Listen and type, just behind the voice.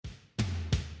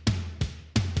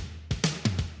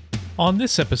On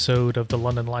this episode of the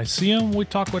London Lyceum, we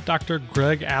talk with Dr.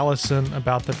 Gregg Allison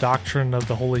about the doctrine of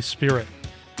the Holy Spirit.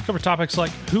 We cover topics like,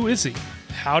 who is he?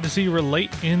 How does he relate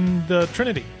in the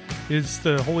Trinity? Is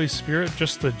the Holy Spirit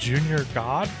just the junior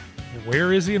God?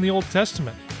 Where is he in the Old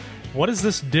Testament? What is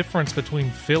this difference between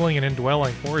filling and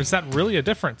indwelling? Or is that really a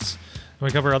difference? And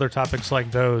we cover other topics like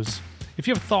those. If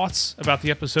you have thoughts about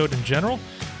the episode in general,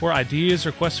 or ideas or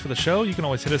requests for the show, you can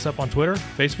always hit us up on Twitter,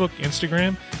 Facebook,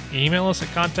 Instagram, email us at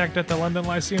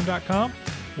contact@thelondonlyceum.com,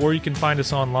 or you can find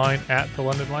us online at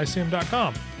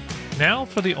thelondonlyceum.com. Now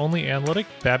for the only analytic,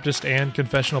 Baptist, and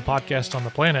confessional podcast on the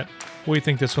planet, we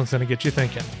think this one's going to get you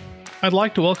thinking. I'd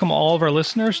like to welcome all of our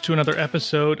listeners to another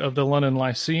episode of the London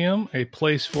Lyceum, a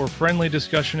place for friendly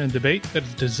discussion and debate that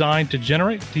is designed to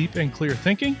generate deep and clear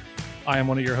thinking. I am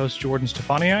one of your hosts, Jordan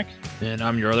Stefaniak. And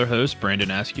I'm your other host, Brandon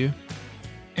Askew.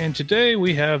 And today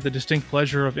we have the distinct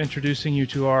pleasure of introducing you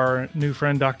to our new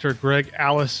friend, Dr. Gregg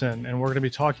Allison, and we're going to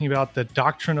be talking about the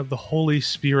doctrine of the Holy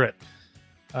Spirit.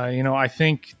 I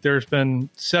think there's been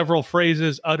several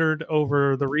phrases uttered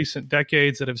over the recent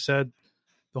decades that have said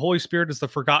the Holy Spirit is the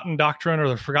forgotten doctrine or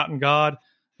the forgotten God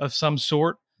of some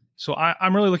sort. So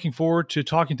I'm really looking forward to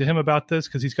talking to him about this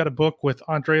because he's got a book with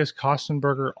Andreas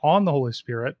Kostenberger on the Holy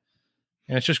Spirit.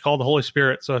 And it's just called The Holy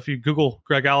Spirit. So if you Google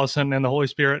Gregg Allison and the Holy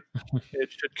Spirit,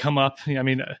 it should come up. I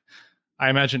mean, I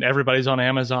imagine everybody's on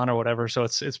Amazon or whatever. So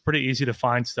it's pretty easy to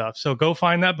find stuff. So go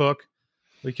find that book.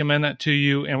 We commend that to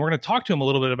you. And we're going to talk to him a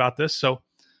little bit about this. So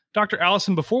Dr.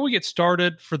 Allison, before we get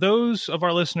started, for those of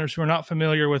our listeners who are not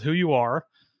familiar with who you are,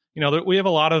 we have a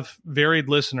lot of varied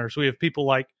listeners. We have people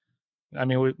like,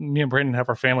 me and Brandon have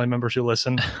our family members who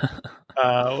listen.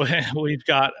 We've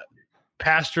got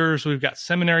pastors, we've got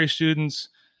seminary students,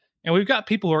 and we've got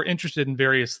people who are interested in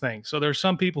various things. So there's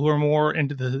some people who are more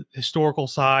into the historical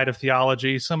side of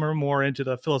theology, some are more into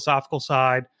the philosophical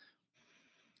side.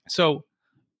 So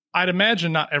I'd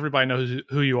imagine not everybody knows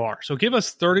who you are. So give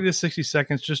us 30 to 60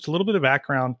 seconds, just a little bit of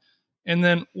background, and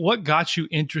then what got you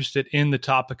interested in the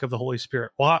topic of the Holy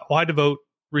Spirit? Why devote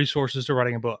resources to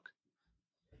writing a book?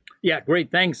 Yeah,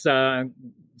 great. Thanks. It's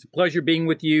a pleasure being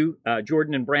with you,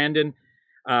 Jordan and Brandon.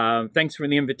 Thanks for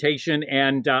the invitation.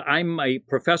 And I'm a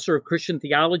professor of Christian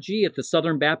theology at the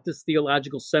Southern Baptist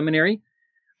Theological Seminary.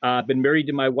 I've been married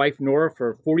to my wife, Nora,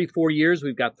 for 44 years.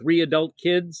 We've got 3 adult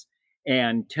kids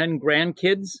and 10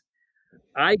 grandkids.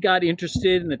 I got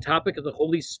interested in the topic of the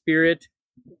Holy Spirit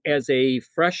as a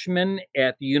freshman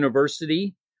at the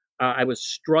university. I was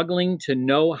struggling to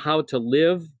know how to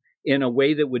live in a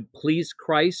way that would please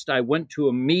Christ. I went to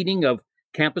a meeting of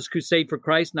Campus Crusade for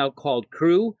Christ, now called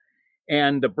Cru.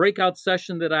 And the breakout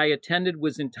session that I attended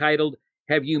was entitled,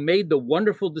 "Have You Made the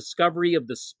Wonderful Discovery of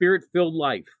the Spirit-Filled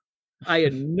Life?" I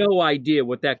had no idea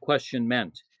what that question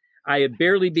meant. I had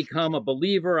barely become a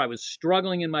believer. I was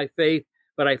struggling in my faith,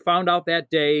 but I found out that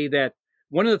day that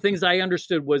one of the things I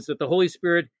understood was that the Holy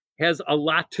Spirit has a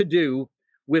lot to do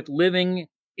with living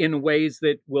in ways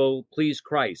that will please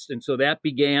Christ. And so that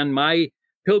began my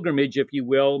pilgrimage, if you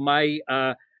will, my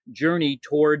journey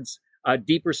towards a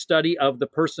deeper study of the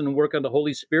person and work of the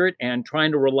Holy Spirit and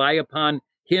trying to rely upon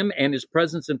him and his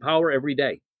presence and power every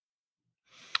day.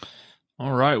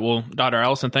 All right. Well, Dr.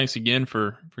 Allison, thanks again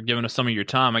for giving us some of your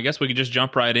time. I guess we could just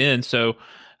jump right in. So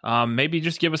maybe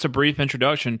just give us a brief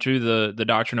introduction to the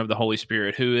doctrine of the Holy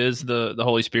Spirit. Who is the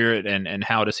Holy Spirit and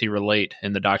how does he relate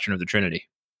in the doctrine of the Trinity?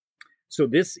 So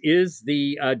this is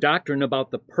the doctrine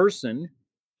about the person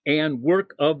and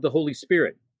work of the Holy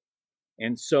Spirit.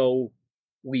 And so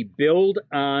we build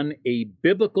on a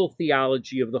biblical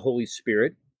theology of the Holy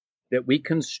Spirit that we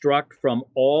construct from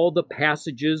all the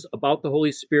passages about the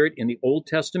Holy Spirit in the Old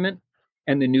Testament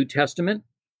and the New Testament.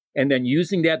 And then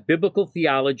using that biblical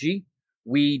theology,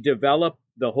 we develop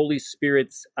the Holy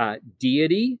Spirit's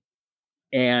deity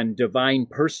and divine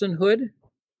personhood,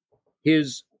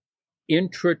 his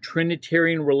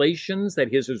intra-Trinitarian relations,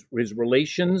 that his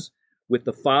relations with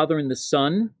the Father and the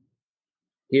Son,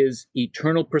 his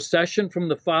eternal procession from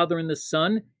the Father and the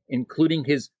Son, including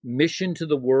his mission to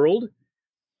the world,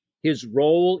 his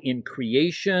role in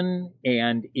creation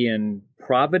and in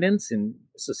providence, in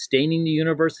sustaining the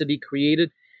universe that he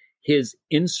created, his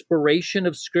inspiration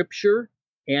of Scripture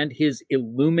and his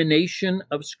illumination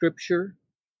of Scripture,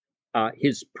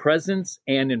 his presence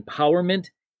and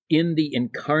empowerment in the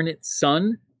incarnate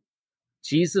Son.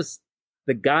 Jesus,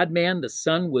 the God-man, the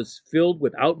Son, was filled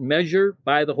without measure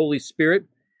by the Holy Spirit.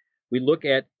 We look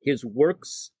at his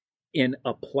works in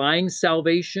applying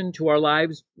salvation to our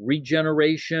lives,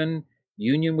 regeneration,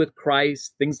 union with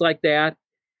Christ, things like that.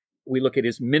 We look at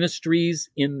his ministries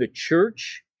in the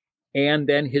church, and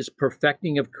then his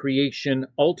perfecting of creation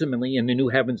ultimately in the new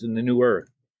heavens and the new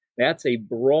earth. That's a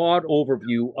broad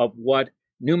overview of what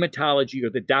pneumatology or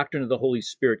the doctrine of the Holy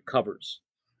Spirit covers.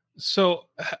 So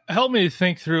help me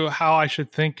think through how I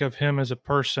should think of him as a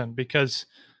person, because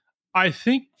I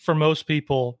think for most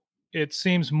people, it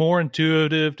seems more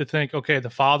intuitive to think, okay, the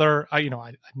father, I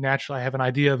naturally have an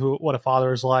idea of what a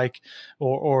father is like,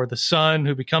 or the son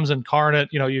who becomes incarnate.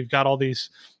 You've got all these,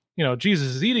 Jesus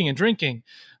is eating and drinking,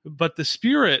 but the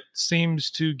spirit seems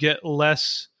to get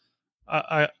less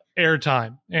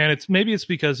airtime, and it's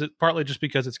because partly just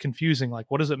because it's confusing. Like,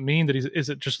 what does it mean that is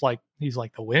it just like he's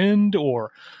like the wind,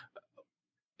 or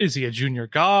is he a junior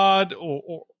god,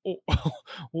 or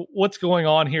what's going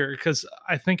on here? Because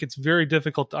I think it's very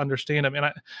difficult to understand him,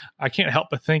 and I can't help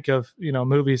but think of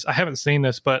movies. I haven't seen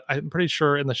this, but I'm pretty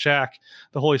sure in The Shack,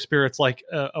 the Holy Spirit's like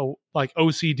a like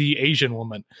OCD Asian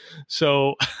woman.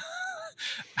 So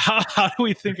how do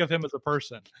we think of him as a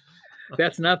person?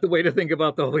 That's not the way to think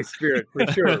about the Holy Spirit, for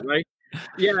sure, right?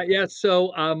 Yeah.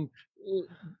 So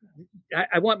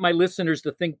I want my listeners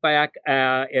to think back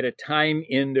at a time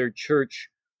in their church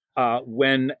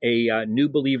when a new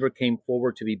believer came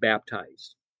forward to be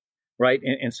baptized, right?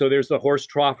 And so there's the horse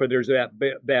trough, or there's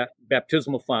that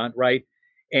baptismal font, right?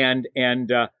 And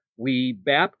we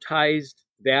baptized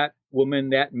that woman,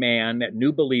 that man, that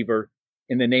new believer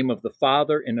in the name of the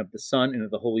Father and of the Son and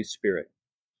of the Holy Spirit.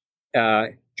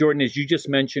 Jordan, as you just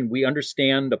mentioned, we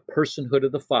understand the personhood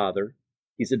of the Father.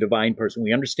 He's a divine person.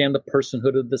 We understand the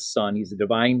personhood of the Son. He's a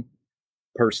divine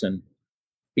person.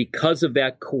 Because of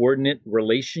that coordinate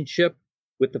relationship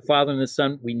with the Father and the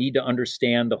Son, we need to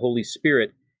understand the Holy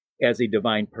Spirit as a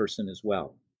divine person as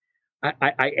well.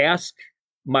 I ask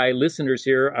my listeners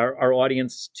here, our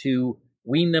audience, to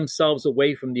wean themselves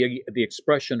away from the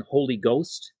expression Holy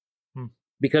Ghost,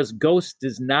 because ghost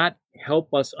does not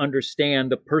help us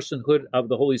understand the personhood of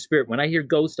the Holy Spirit. When I hear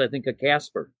ghost, I think of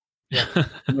Casper. Yeah.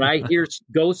 When I hear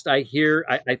ghost, I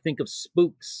think of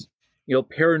spooks,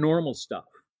 paranormal stuff,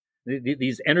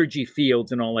 these energy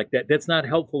fields and all like that. That's not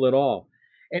helpful at all.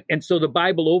 And so the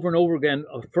Bible over and over again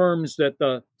affirms that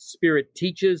the Spirit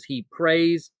teaches, he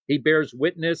prays, he bears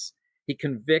witness, he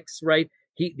convicts, right?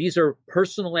 These are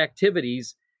personal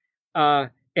activities.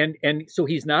 And so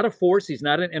he's not a force, he's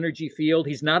not an energy field,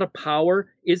 he's not a power.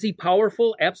 Is he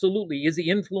powerful? Absolutely. Is he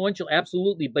influential?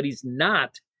 Absolutely. But he's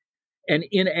not an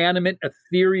inanimate,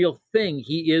 ethereal thing.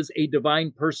 He is a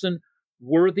divine person,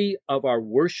 worthy of our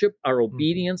worship, our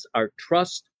obedience, our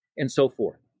trust, and so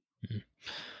forth.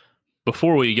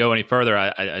 Before we go any further,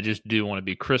 I just do want to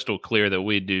be crystal clear that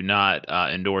we do not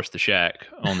endorse the Shack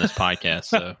on this podcast.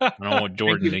 So I don't want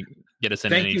Jordan to get us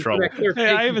in any trouble. Hey,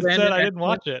 I even said I didn't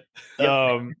watch it.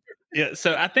 Yeah,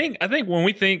 so I think when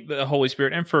we think the Holy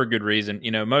Spirit, and for a good reason,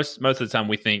 most of the time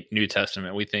we think New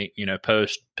Testament, we think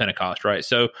post Pentecost, right?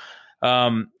 So,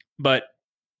 but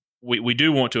we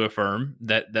do want to affirm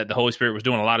that the Holy Spirit was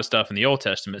doing a lot of stuff in the Old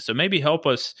Testament. So maybe help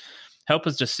us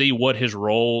to see what his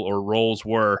role or roles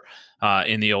were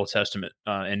in the Old Testament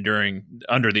and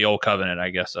under the Old Covenant, I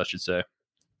guess I should say.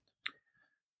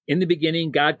 In the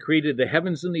beginning, God created the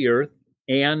heavens and the earth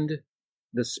and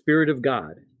the Spirit of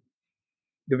God.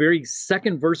 The very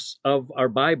second verse of our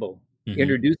Bible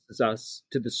introduces us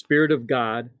to the Spirit of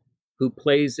God, who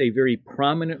plays a very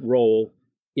prominent role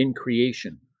in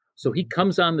creation. So he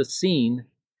comes on the scene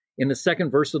in the second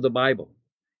verse of the Bible.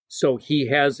 So he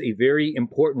has a very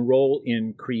important role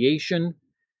in creation,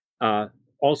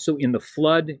 also in the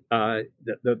flood,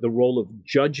 the role of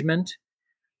judgment.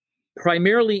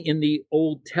 Primarily in the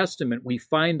Old Testament, we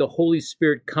find the Holy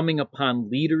Spirit coming upon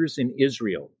leaders in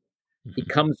Israel. He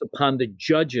comes upon the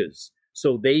judges,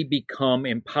 so they become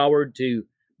empowered to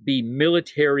be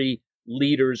military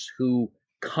leaders who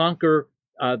conquer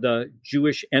the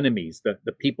Jewish enemies,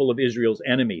 the people of Israel's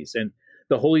enemies. And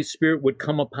the Holy Spirit would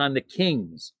come upon the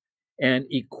kings and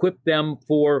equip them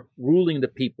for ruling the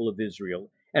people of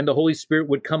Israel. And the Holy Spirit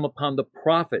would come upon the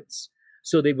prophets,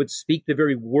 so they would speak the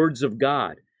very words of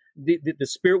God. The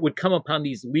Spirit would come upon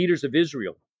these leaders of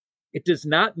Israel. It does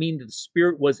not mean that the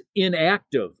Spirit was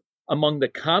inactive among the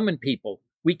common people.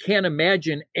 We can't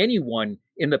imagine anyone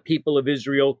in the people of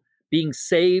Israel being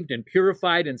saved and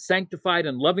purified and sanctified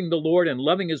and loving the Lord and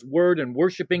loving his word and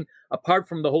worshiping apart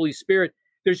from the Holy Spirit.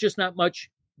 There's just not much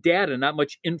data, not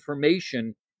much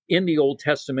information in the Old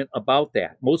Testament about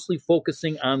that, mostly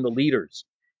focusing on the leaders.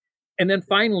 And then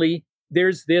finally,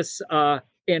 there's this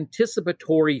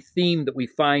anticipatory theme that we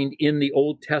find in the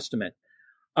Old Testament.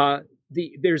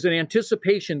 There's an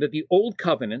anticipation that the Old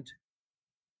Covenant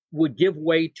would give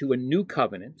way to a new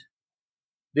covenant.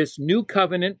 This new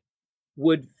covenant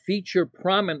would feature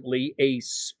prominently a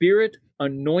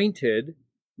Spirit-anointed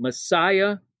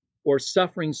Messiah or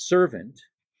suffering servant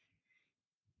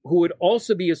who would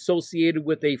also be associated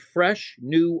with a fresh,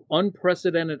 new,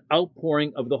 unprecedented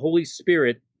outpouring of the Holy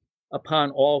Spirit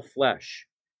upon all flesh.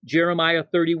 Jeremiah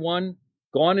 31,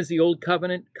 gone is the old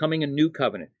covenant, coming a new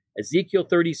covenant. Ezekiel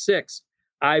 36,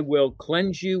 I will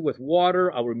cleanse you with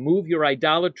water. I'll remove your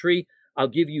idolatry. I'll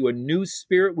give you a new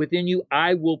spirit within you.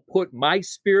 I will put my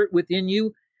spirit within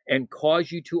you and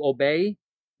cause you to obey.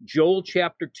 Joel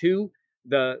chapter 2,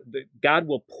 God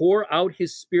will pour out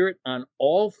his spirit on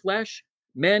all flesh,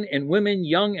 men and women,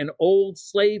 young and old,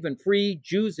 slave and free,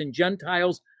 Jews and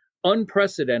Gentiles,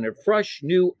 unprecedented, fresh,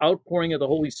 new outpouring of the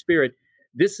Holy Spirit.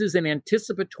 This is an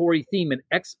anticipatory theme, an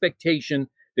expectation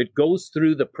that goes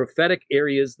through the prophetic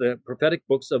areas, the prophetic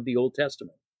books of the Old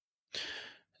Testament.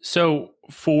 So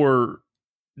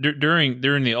during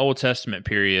the Old Testament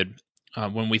period,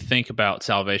 when we think about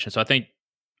salvation, so I think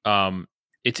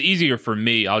it's easier for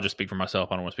me. I'll just speak for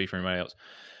myself. I don't want to speak for anybody else.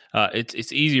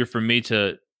 It's easier for me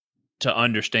to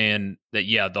understand that,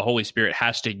 yeah, the Holy Spirit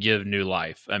has to give new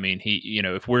life. I mean,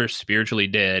 if we're spiritually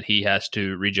dead, he has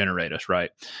to regenerate us,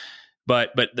 right?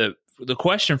 But the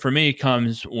question for me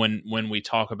comes when we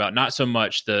talk about not so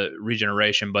much the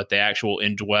regeneration, but the actual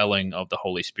indwelling of the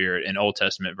Holy Spirit in Old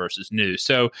Testament versus New.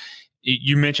 So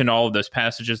you mentioned all of those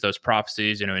passages, those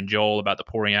prophecies, in Joel about the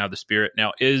pouring out of the Spirit.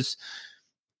 Now, is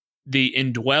the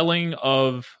indwelling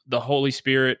of the Holy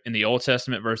Spirit in the Old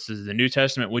Testament versus the New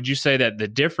Testament, would you say that the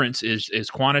difference is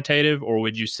quantitative, or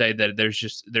would you say that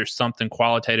there's something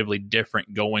qualitatively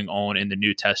different going on in the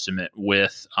New Testament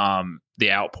with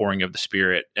the outpouring of the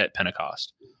Spirit at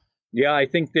Pentecost? Yeah, I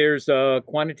think there's a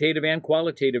quantitative and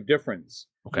qualitative difference,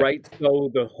 right? So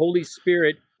the Holy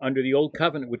Spirit under the Old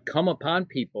Covenant would come upon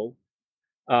people,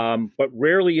 but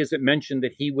rarely is it mentioned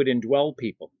that he would indwell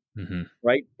people. Mm-hmm.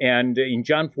 Right. And in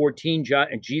John 14,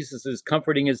 Jesus is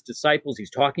comforting his disciples. He's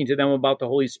talking to them about the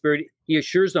Holy Spirit. He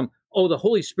assures them, oh, the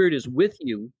Holy Spirit is with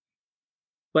you,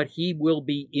 but he will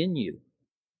be in you.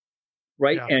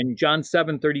 Right. Yeah. And John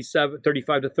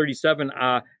 7:35 to 37,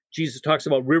 Jesus talks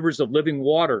about rivers of living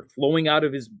water flowing out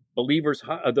of the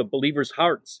believers'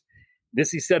 hearts.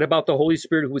 This he said about the Holy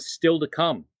Spirit who is still to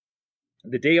come.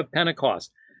 The day of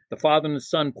Pentecost, the Father and the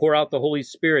Son pour out the Holy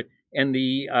Spirit. And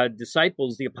the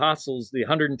disciples, the apostles, the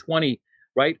 120,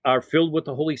 right, are filled with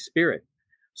the Holy Spirit.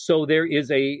 So there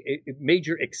is a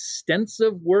major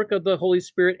extensive work of the Holy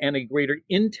Spirit and a greater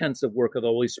intensive work of the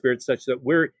Holy Spirit, such that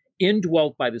we're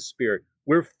indwelt by the Spirit.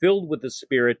 We're filled with the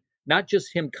Spirit, not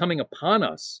just him coming upon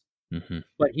us, mm-hmm.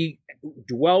 but he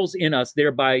dwells in us,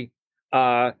 thereby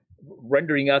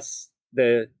rendering us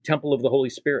the temple of the Holy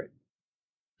Spirit.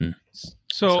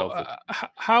 So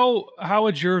how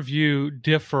would your view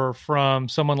differ from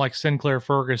someone like Sinclair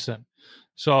Ferguson?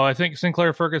 So I think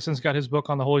Sinclair Ferguson's got his book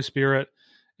on the Holy Spirit,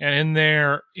 and in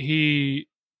there he,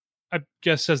 I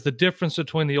guess, says the difference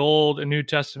between the Old and New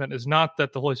Testament is not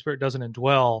that the Holy Spirit doesn't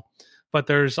indwell, but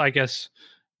there's, I guess,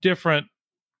 different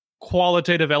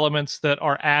qualitative elements that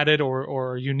are added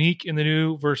or unique in the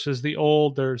New versus the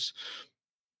Old. There's,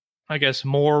 I guess,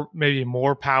 maybe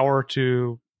more power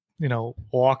to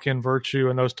walk in virtue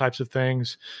and those types of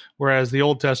things. Whereas the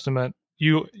Old Testament,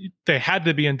 they had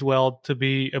to be indwelled to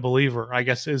be a believer, I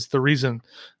guess, is the reason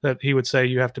that he would say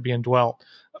you have to be indwelled.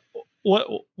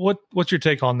 What's your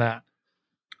take on that?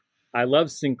 I love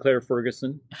Sinclair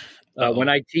Ferguson. When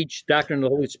I teach Doctrine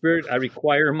of the Holy Spirit, I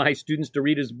require my students to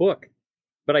read his book,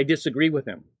 but I disagree with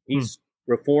him. He's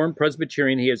Reformed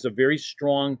Presbyterian. He has a very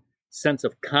strong sense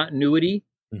of continuity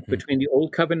between the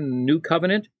Old Covenant and the New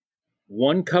Covenant.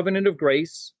 One covenant of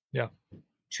grace,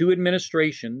 two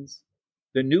administrations.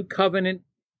 The new covenant,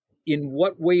 in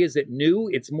what way is it new?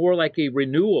 It's more like a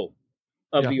renewal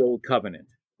of the old covenant,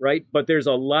 right? But there's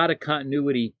a lot of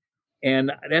continuity,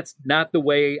 and that's not the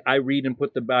way I read and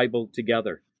put the Bible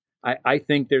together. I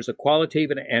think there's a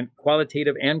qualitative and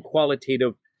qualitative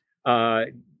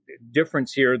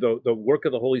difference here, the work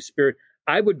of the Holy Spirit.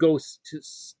 I would go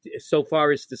so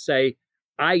far as to say,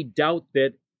 I doubt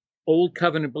that Old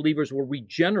Covenant believers were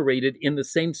regenerated in the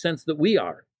same sense that we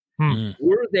are.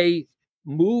 Were they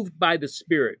moved by the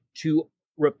Spirit to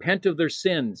repent of their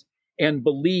sins and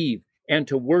believe and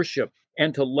to worship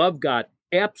and to love God?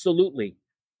 Absolutely.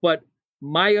 But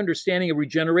my understanding of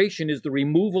regeneration is the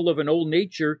removal of an old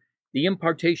nature, the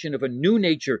impartation of a new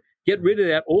nature. Get rid of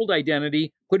that old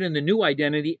identity, put in the new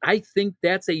identity. I think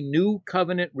that's a new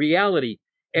covenant reality,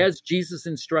 as Jesus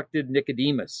instructed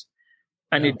Nicodemus.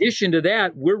 In addition to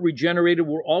that, we're regenerated.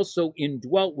 We're also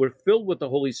indwelt. We're filled with the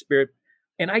Holy Spirit.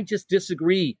 And I just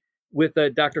disagree with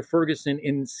Dr. Ferguson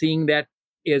in seeing that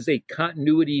is a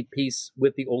continuity piece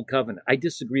with the Old Covenant. I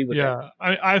disagree with that.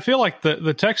 I feel like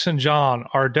the texts in John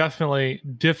are definitely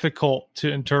difficult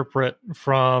to interpret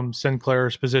from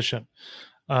Sinclair's position.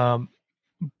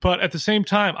 But at the same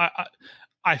time,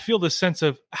 I feel the sense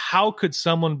of how could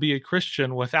someone be a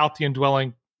Christian without the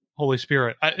indwelling Holy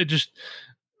Spirit?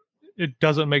 It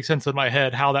doesn't make sense in my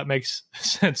head how that makes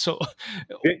sense. So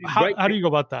how do you go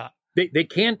about that? They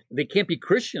can't be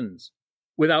Christians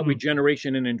without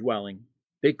regeneration and indwelling.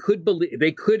 They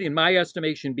could, in my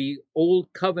estimation, be Old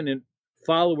Covenant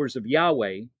followers of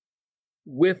Yahweh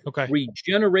with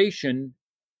regeneration,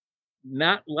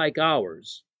 not like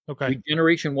ours.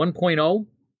 Regeneration 1.0.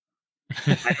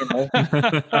 I don't know,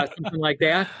 something like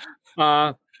that.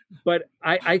 But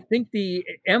I think the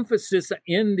emphasis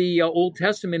in the Old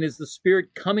Testament is the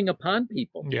Spirit coming upon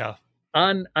people. Yeah.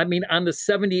 On the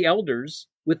 70 elders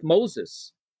with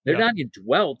Moses. They're not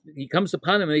indwelt. He comes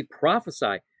upon them and they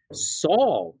prophesy.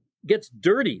 Saul gets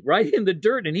dirty right in the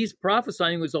dirt and he's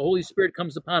prophesying as the Holy Spirit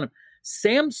comes upon him.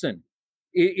 Samson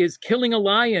is killing a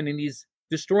lion and he's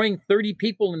destroying 30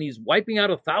 people and he's wiping out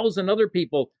 1,000 other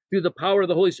people through the power of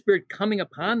the Holy Spirit coming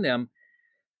upon them.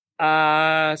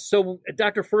 So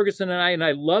Dr. Ferguson and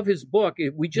I love his book.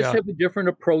 We just have a different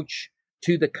approach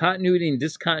to the continuity and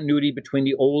discontinuity between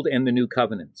the Old and the New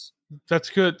Covenants. That's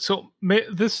good. So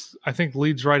this, I think,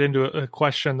 leads right into a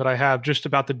question that I have just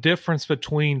about the difference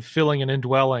between filling and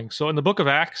indwelling. So in the book of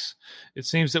Acts, it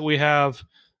seems that we have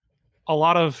a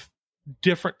lot of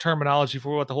different terminology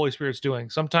for what the Holy Spirit's doing.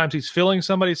 Sometimes he's filling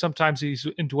somebody, sometimes he's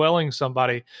indwelling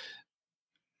somebody.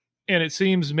 And it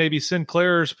seems maybe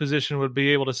Sinclair's position would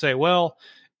be able to say, well,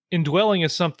 indwelling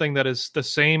is something that is the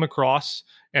same across,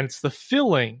 and it's the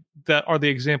filling that are the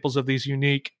examples of these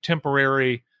unique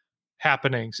temporary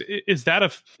happenings. Is that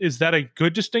a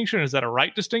good distinction? Is that a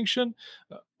right distinction?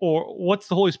 Or what's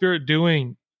the Holy Spirit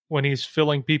doing when he's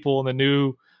filling people in the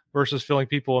new versus filling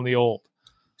people in the old?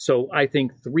 So I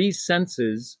think three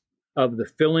senses of the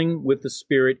filling with the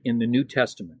Spirit in the New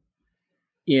Testament.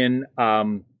 In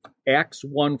Acts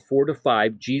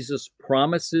 1:4-5, Jesus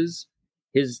promises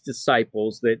his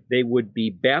disciples that they would be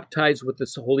baptized with the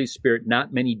Holy Spirit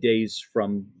not many days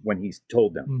from when he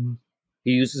told them. Mm-hmm.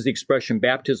 He uses the expression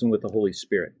baptism with the Holy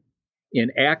Spirit.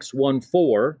 In Acts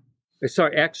 2:4,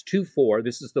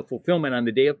 this is the fulfillment on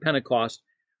the day of Pentecost.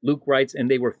 Luke writes,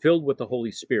 and they were filled with the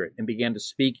Holy Spirit and began to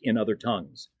speak in other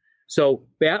tongues. So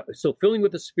filling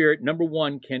with the Spirit, number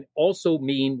one, can also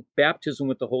mean baptism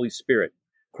with the Holy Spirit.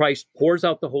 Christ pours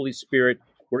out the Holy Spirit.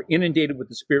 We're inundated with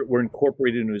the Spirit. We're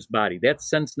incorporated into his body. That's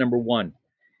sense number one.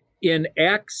 In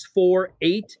Acts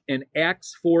 4:8 and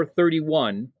Acts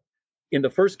 4:31, in the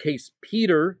first case,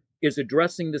 Peter is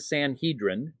addressing the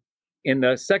Sanhedrin. In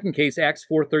the second case, Acts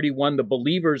 4:31, the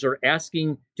believers are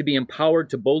asking to be empowered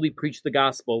to boldly preach the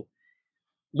gospel.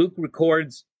 Luke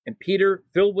records, and Peter,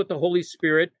 filled with the Holy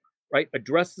Spirit,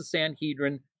 addressed the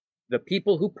Sanhedrin. The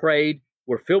people who prayed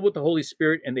were filled with the Holy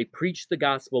Spirit, and they preached the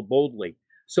gospel boldly.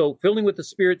 So filling with the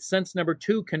Spirit, sense number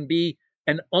two, can be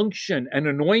an unction, an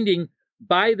anointing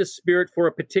by the Spirit for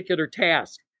a particular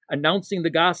task, announcing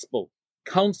the gospel,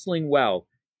 counseling well,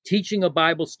 teaching a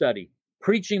Bible study,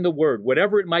 preaching the word,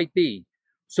 whatever it might be.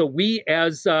 So we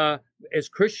as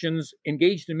Christians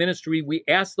engaged in ministry, we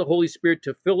ask the Holy Spirit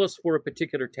to fill us for a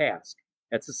particular task.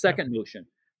 That's the second notion.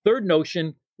 Third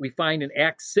notion we find in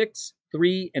Acts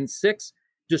 6:3-6,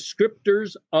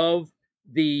 descriptors of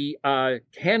the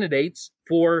candidates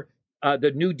for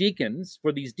the new deacons,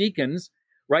 for these deacons,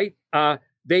 right?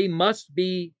 They must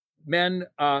be men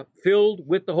filled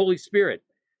with the Holy Spirit.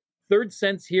 Third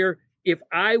sense here, if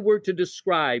I were to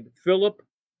describe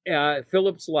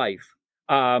Philip's life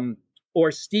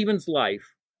or Stephen's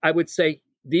life, I would say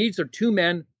these are two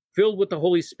men filled with the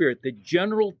Holy Spirit. The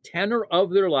general tenor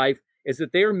of their life is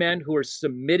that they are men who are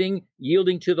submitting,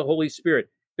 yielding to the Holy Spirit.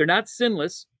 They're not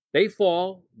sinless. They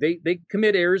fall. They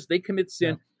commit errors. They commit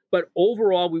sin. Yeah. But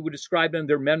overall, we would describe them,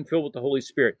 they're men filled with the Holy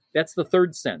Spirit. That's the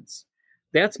third sense.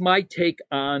 That's my take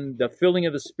on the filling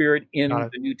of the Spirit in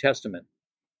the New Testament.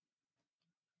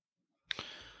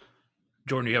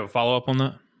 Jordan, do you have a follow-up on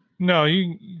that? No,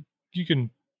 you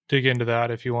can dig into that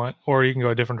if you want, or you can go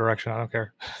a different direction. I don't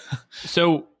care.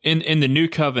 So in the New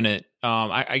Covenant,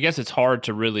 I guess it's hard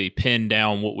to really pin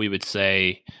down what we would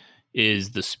say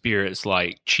is the Spirit's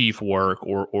chief work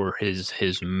or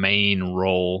his main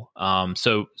role.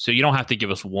 So you don't have to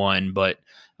give us one, but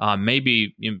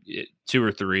maybe two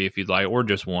or three if you'd like, or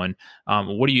just one.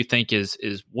 What do you think is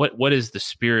what is the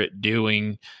Spirit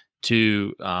doing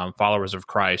to followers of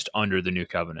Christ under the New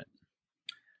Covenant?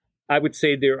 I would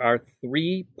say there are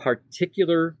three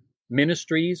particular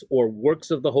ministries or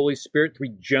works of the Holy Spirit,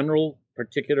 three general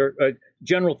particular,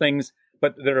 general things,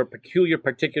 but that are peculiar,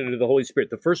 particular to the Holy Spirit.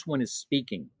 The first one is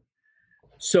speaking.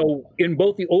 So in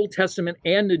both the Old Testament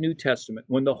and the New Testament,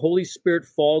 when the Holy Spirit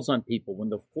falls on people, when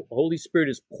the Holy Spirit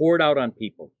is poured out on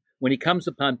people, when he comes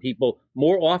upon people,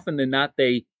 more often than not,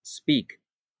 they speak.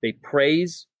 They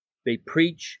praise, they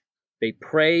preach, they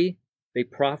pray, they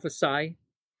prophesy.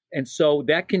 And so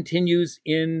that continues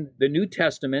in the New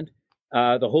Testament.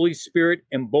 The Holy Spirit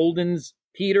emboldens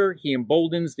Peter. He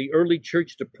emboldens the early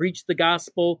church to preach the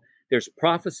gospel. There's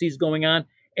prophecies going on.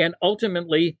 And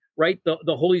ultimately, right, the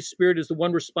Holy Spirit is the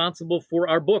one responsible for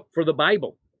our book, for the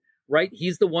Bible, right?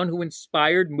 He's the one who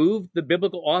inspired, moved the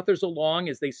biblical authors along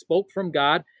as they spoke from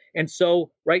God. And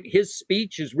so, right, his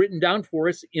speech is written down for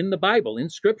us in the Bible, in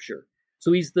Scripture.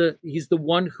 So he's the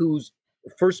one whose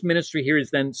first ministry here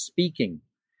is then speaking.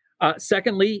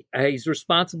 Secondly, he's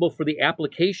responsible for the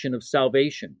application of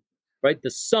salvation, right?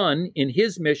 The Son in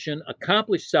his mission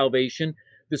accomplished salvation.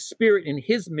 The Spirit in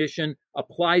his mission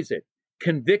applies it,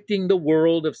 convicting the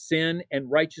world of sin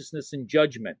and righteousness and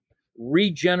judgment,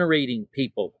 regenerating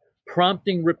people,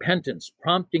 prompting repentance,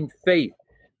 prompting faith.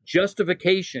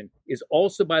 Justification is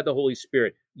also by the Holy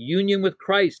Spirit. Union with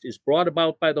Christ is brought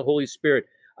about by the Holy Spirit.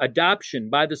 Adoption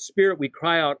by the Spirit, we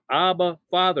cry out, Abba,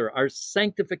 Father. Our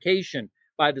sanctification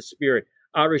by the Spirit.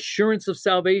 Our assurance of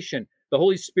salvation, the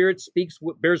Holy Spirit speaks,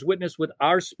 bears witness with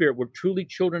our spirit. We're truly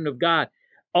children of God.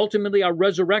 Ultimately, our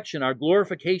resurrection, our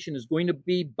glorification is going to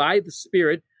be by the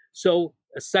Spirit. So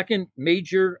a second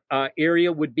major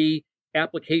area would be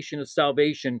application of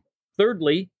salvation.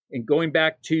 Thirdly, and going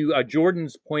back to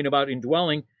Jordan's point about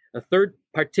indwelling, a third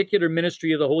particular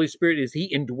ministry of the Holy Spirit is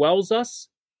he indwells us,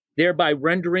 thereby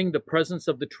rendering the presence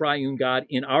of the triune God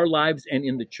in our lives and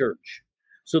in the church.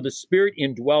 So the Spirit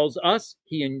indwells us,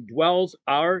 he indwells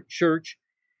our church,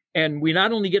 and we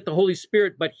not only get the Holy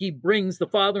Spirit, but he brings the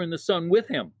Father and the Son with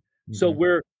him. Mm-hmm. So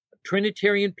we're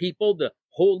Trinitarian people, the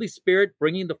Holy Spirit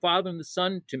bringing the Father and the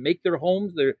Son to make their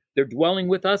homes, they're dwelling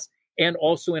with us, and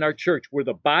also in our church. We're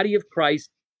the body of Christ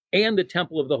and the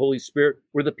temple of the Holy Spirit.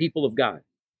 We're the people of God.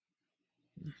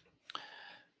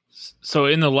 So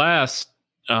in the last,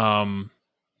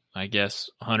 I guess,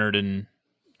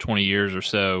 120 years or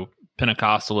so,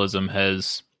 Pentecostalism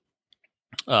has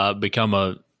become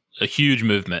a huge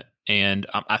movement. And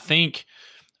I think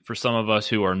for some of us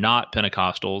who are not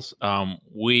Pentecostals,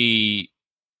 we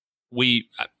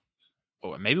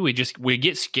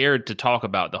get scared to talk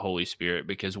about the Holy Spirit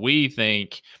because we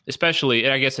think, especially,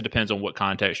 I guess it depends on what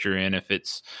context you're in. If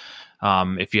it's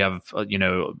if you have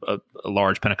a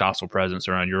large Pentecostal presence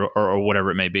around you or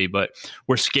whatever it may be, but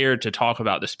we're scared to talk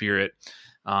about the Spirit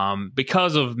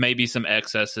because of maybe some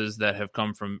excesses that have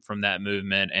come from that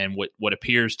movement and what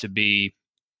appears to be,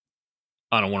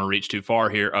 I don't want to reach too far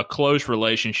here, a close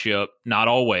relationship, not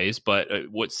always, but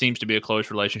what seems to be a close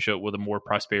relationship with a more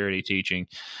prosperity teaching.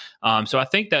 So I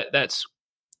think that's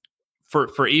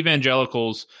for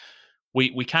evangelicals,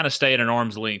 we kind of stay at an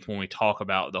arm's length when we talk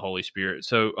about the Holy Spirit.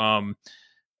 So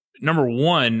number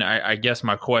one, I guess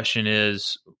my question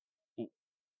is,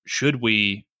 should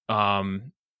we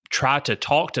try to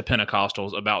talk to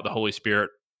Pentecostals about the Holy Spirit,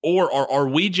 or are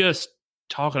we just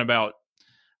talking about,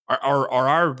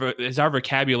 is our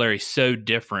vocabulary so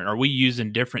different? Are we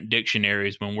using different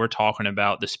dictionaries when we're talking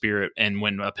about the Spirit, and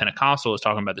when a Pentecostal is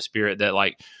talking about the Spirit, that,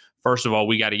 like, first of all,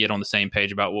 we got to get on the same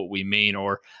page about what we mean?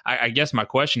 Or I guess my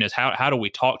question is, how do we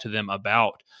talk to them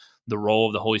about the role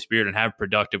of the Holy Spirit and have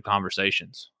productive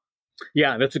conversations?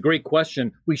 Yeah, that's a great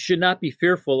question. We should not be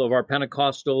fearful of our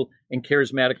Pentecostal and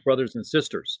charismatic brothers and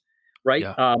sisters, right?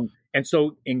 Yeah. And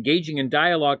so engaging in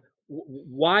dialogue,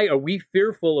 why are we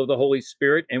fearful of the Holy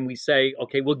Spirit? And we say,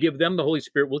 okay, we'll give them the Holy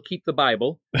Spirit, we'll keep the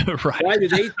Bible. Right. Why do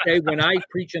they say, when I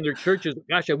preach in their churches,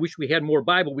 gosh, I wish we had more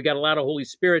Bible, we got a lot of Holy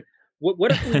Spirit?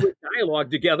 What if we would dialogue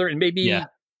together and maybe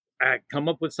come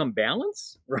up with some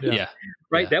balance? Right? Yeah.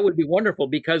 Right. Yeah. That would be wonderful,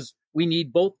 because we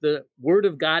need both the Word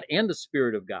of God and the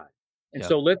Spirit of God. And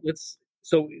so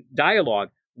so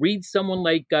dialogue. Read someone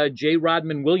like J.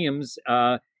 Rodman Williams,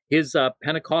 his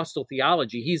Pentecostal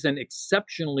theology. He's an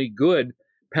exceptionally good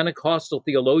Pentecostal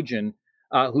theologian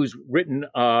who's written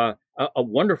a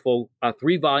wonderful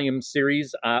 3-volume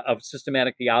series of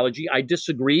systematic theology. I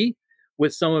disagree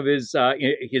with some of his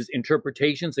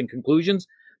interpretations and conclusions,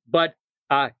 but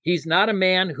he's not a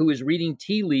man who is reading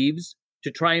tea leaves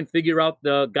to try and figure out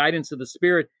the guidance of the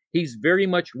Spirit. He's very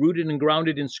much rooted and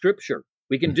grounded in Scripture.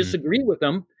 We can disagree with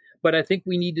him, but I think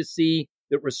we need to see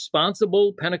that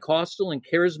responsible Pentecostal and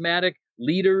charismatic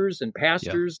leaders and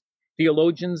pastors,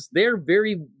 theologians, they're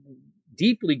very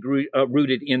deeply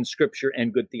rooted in Scripture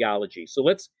and good theology. So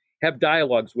let's have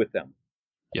dialogues with them.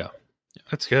 Yeah.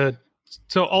 That's good.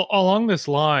 So along this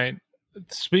line,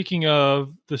 speaking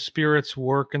of the Spirit's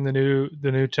work in the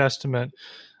New Testament,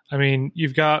 I mean,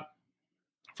 you've got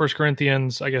 1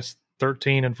 Corinthians, I guess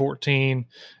 13 and 14,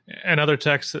 and other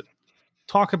texts that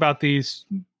talk about these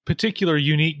particular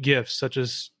unique gifts, such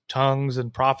as tongues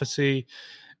and prophecy.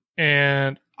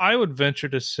 And I would venture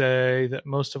to say that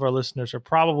most of our listeners are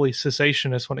probably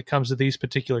cessationists when it comes to these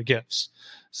particular gifts,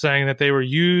 saying that they were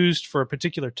used for a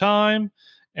particular time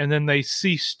and then they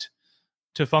ceased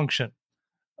to function.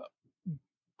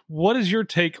 What is your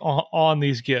take on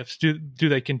these gifts? Do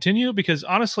they continue? Because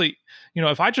honestly,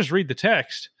 if I just read the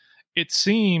text, it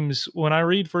seems when I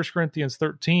read 1 Corinthians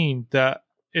 13 that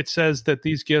it says that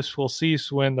these gifts will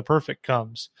cease when the perfect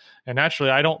comes. And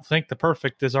naturally, I don't think the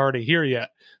perfect is already here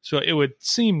yet. So it would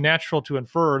seem natural to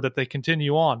infer that they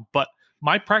continue on. But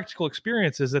my practical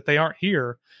experience is that they aren't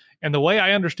here. And the way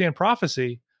I understand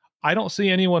prophecy, I don't see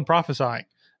anyone prophesying.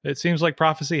 It seems like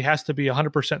prophecy has to be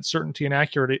 100% certainty and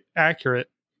accurate,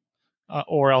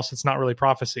 or else it's not really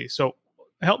prophecy. So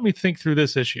help me think through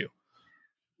this issue.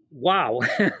 Wow.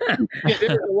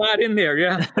 There's a lot in there.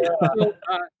 Yeah.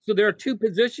 So there are two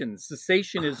positions.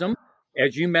 Cessationism,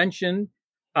 as you mentioned,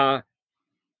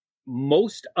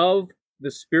 most of the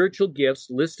spiritual gifts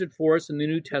listed for us in the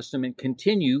New Testament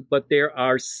continue, but there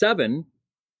are 7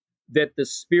 that the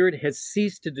Spirit has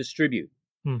ceased to distribute.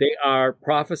 They are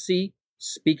prophecy,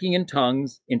 speaking in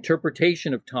tongues,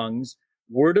 interpretation of tongues,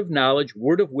 word of knowledge,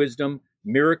 word of wisdom,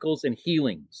 miracles, and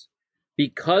healings.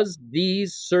 Because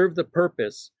these serve the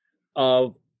purpose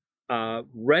of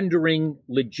rendering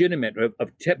legitimate,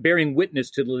 bearing witness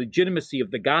to the legitimacy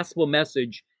of the gospel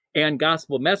message and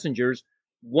gospel messengers,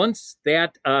 once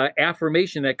that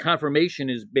affirmation, that confirmation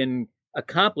has been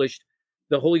accomplished,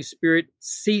 the Holy Spirit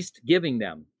ceased giving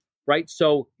them, right?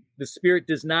 So the Spirit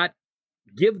does not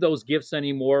give those gifts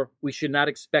anymore. We should not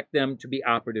expect them to be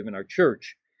operative in our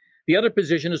church. The other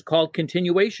position is called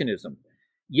continuationism.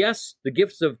 Yes, the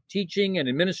gifts of teaching and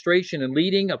administration and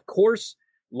leading, of course,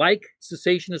 like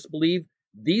cessationists believe,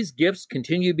 these gifts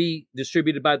continue to be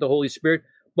distributed by the Holy Spirit,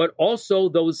 but also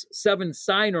those 7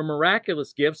 sign or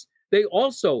miraculous gifts, they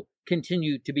also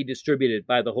continue to be distributed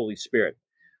by the Holy Spirit.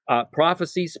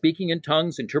 Prophecy, speaking in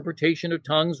tongues, interpretation of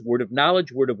tongues, word of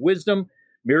knowledge, word of wisdom,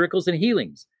 miracles, and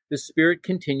healings. The Spirit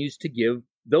continues to give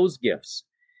those gifts.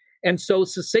 And so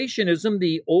cessationism,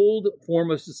 the old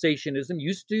form of cessationism,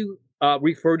 used to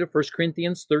refer to 1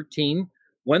 Corinthians 13,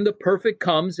 when the perfect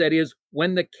comes, that is,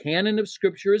 when the canon of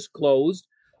Scripture is closed,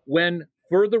 when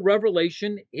further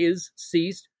revelation is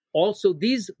ceased, also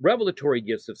these revelatory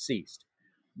gifts have ceased.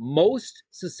 Most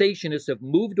cessationists have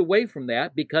moved away from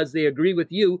that because they agree with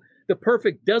you. The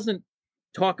perfect doesn't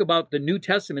talk about the New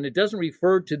Testament. It doesn't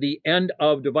refer to the end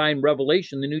of divine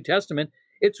revelation, the New Testament.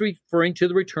 It's referring to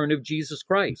the return of Jesus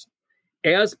Christ.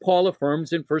 As Paul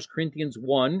affirms in 1 Corinthians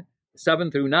 1,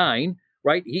 7 through 9,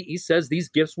 right? He says these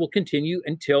gifts will continue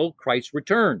until Christ's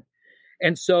return.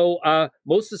 And so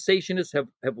most cessationists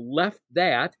have left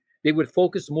that. They would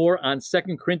focus more on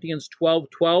 2 Corinthians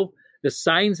 12:12, the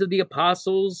signs of the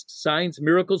apostles, signs,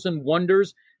 miracles, and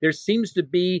wonders. There seems to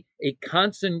be a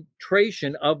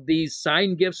concentration of these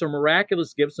sign gifts or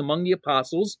miraculous gifts among the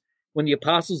apostles. When the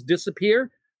apostles disappear,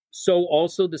 so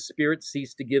also the Spirit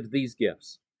ceased to give these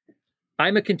gifts.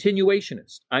 I'm a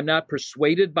continuationist. I'm not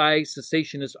persuaded by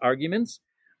cessationist arguments.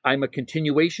 I'm a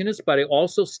continuationist, but I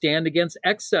also stand against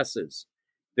excesses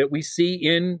that we see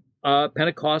in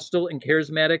Pentecostal and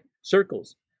charismatic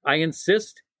circles. I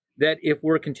insist that if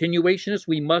we're a continuationist,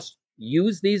 we must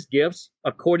use these gifts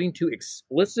according to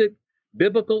explicit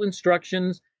biblical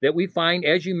instructions that we find,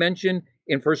 as you mentioned,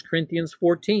 in 1 Corinthians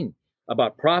 14,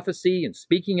 about prophecy and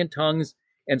speaking in tongues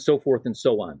and so forth and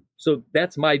so on. So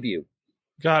that's my view.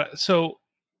 Got it. So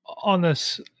on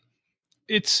this,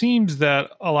 it seems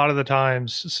that a lot of the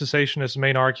times cessationists'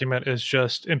 main argument is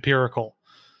just empirical.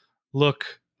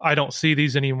 Look, I don't see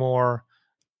these anymore.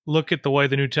 Look at the way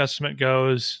the New Testament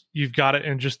goes. You've got it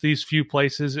in just these few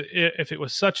places. If it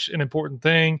was such an important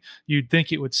thing, you'd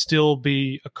think it would still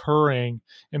be occurring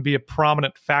and be a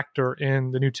prominent factor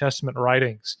in the New Testament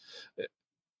writings.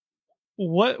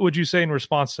 What would you say in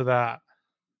response to that?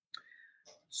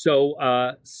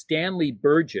 So Stanley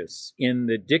Burgess, in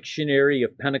the Dictionary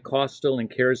of Pentecostal and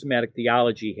Charismatic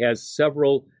Theology, has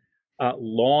several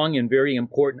long and very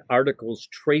important articles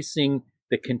tracing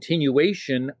the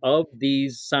continuation of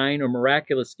these sign or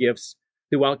miraculous gifts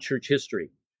throughout church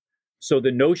history. So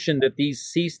the notion that these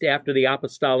ceased after the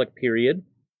apostolic period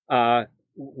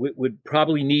would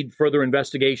probably need further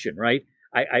investigation, right?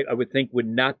 I would think would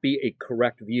not be a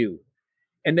correct view.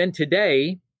 And then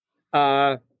today,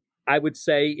 I would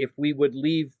say if we would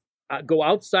leave go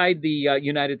outside the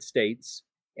United States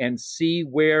and see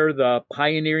where the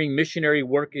pioneering missionary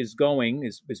work is going,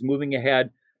 is moving ahead,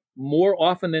 more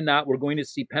often than not, we're going to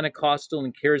see Pentecostal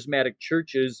and charismatic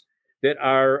churches that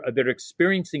are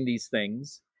experiencing these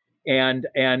things, and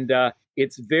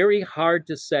it's very hard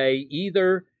to say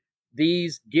either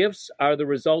these gifts are the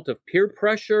result of peer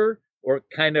pressure or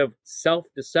kind of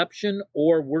self-deception,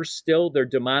 or they're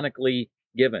demonically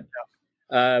given.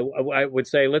 I would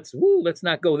say let's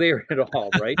not go there at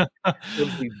all, right?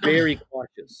 We'll be very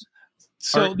cautious.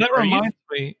 So that reminds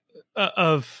me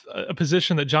of a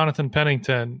position that Jonathan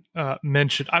Pennington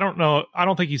mentioned. I don't know. I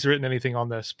don't think he's written anything on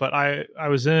this, but I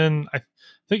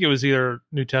think it was either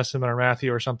New Testament or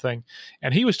Matthew or something,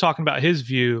 and he was talking about his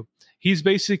view. He's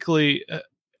basically,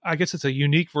 I guess it's a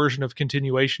unique version of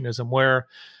continuationism where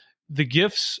the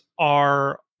gifts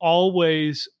are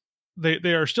always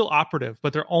they are still operative,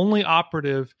 but they're only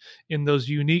operative in those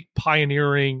unique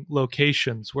pioneering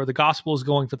locations where the gospel is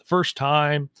going for the first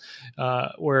time,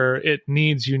 where it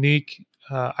needs unique,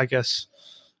 I guess,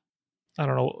 I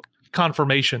don't know,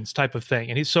 confirmations type of thing.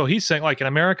 And he's saying, like, in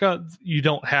America, you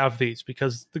don't have these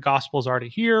because the gospel is already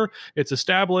here. It's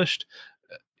established.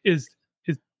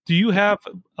 Do you have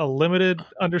a limited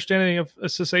understanding of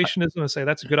cessationism and say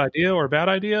that's a good idea or a bad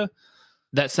idea?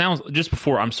 That sounds, just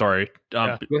before, I'm sorry.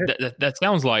 That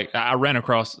sounds like I ran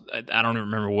across, I don't even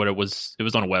remember what it was. It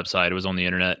was on a website. It was on the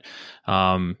internet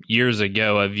years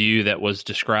ago, a view that was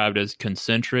described as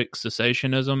concentric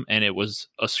cessationism. And it was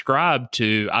ascribed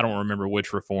to, I don't remember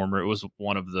which reformer. It was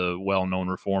one of the well-known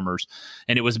reformers.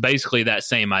 And it was basically that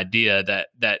same idea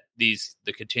that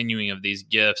the continuing of these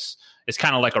gifts is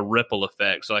kind of like a ripple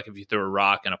effect. So like if you throw a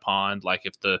rock in a pond, like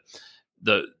if the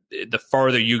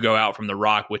farther you go out from the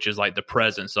rock, which is like the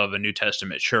presence of a New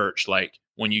Testament church, like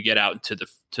when you get out to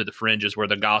the fringes where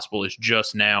the gospel is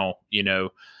just now,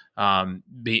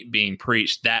 being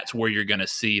preached, that's where you're going to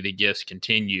see the gifts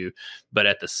continue. But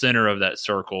at the center of that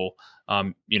circle,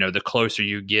 the closer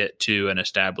you get to an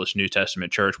established New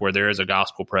Testament church where there is a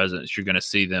gospel presence, you're going to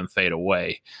see them fade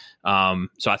away.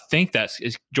 So I think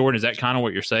Jordan, is that kind of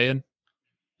what you're saying?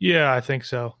 Yeah, I think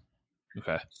so.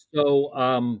 Okay.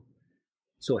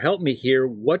 So help me here.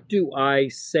 What do I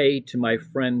say to my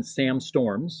friend Sam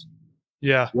Storms?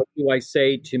 Yeah. What do I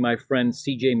say to my friend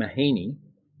C.J. Mahaney,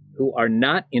 who are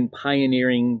not in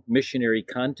pioneering missionary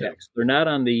context? Yeah. They're not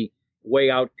on the way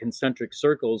out concentric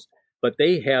circles, but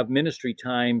they have ministry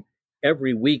time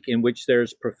every week in which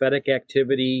there's prophetic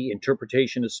activity,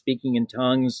 interpretation of speaking in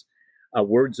tongues,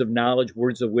 words of knowledge,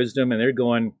 words of wisdom. And they're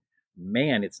going,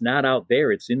 man, it's not out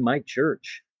there. It's in my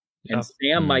church. Yeah. And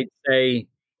Sam might say,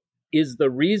 is the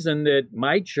reason that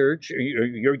my church, or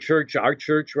your church, our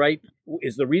church, right,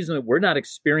 is the reason that we're not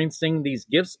experiencing these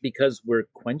gifts because we're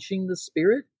quenching the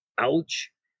Spirit?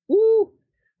 Ouch. Woo.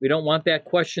 We don't want that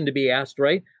question to be asked,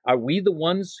 right? Are we the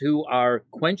ones who are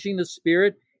quenching the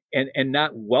Spirit and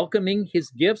not welcoming his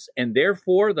gifts? And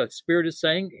therefore the Spirit is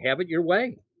saying, have it your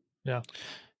way. Yeah.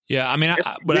 Yeah, I mean,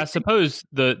 I suppose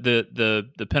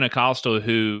the Pentecostal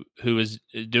who is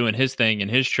doing his thing in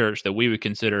his church that we would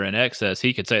consider in excess,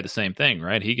 he could say the same thing,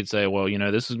 right? He could say, well,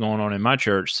 this is going on in my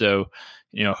church, so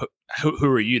who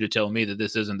are you to tell me that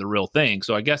this isn't the real thing?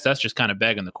 So I guess that's just kind of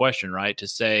begging the question, right? To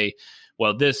say,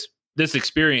 well, this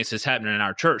experience is happening in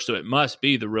our church, so it must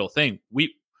be the real thing.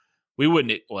 We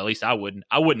wouldn't, well, at least I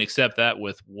wouldn't accept that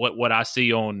with what I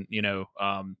see on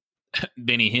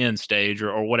Benny Hinn stage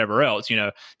or whatever else,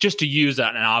 just to use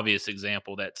an obvious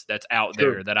example that's out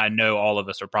Sure. there that I know all of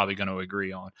us are probably going to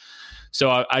agree on.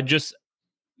 So I just,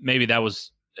 maybe that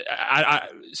was,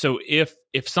 so if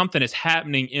something is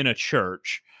happening in a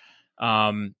church,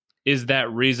 is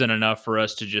that reason enough for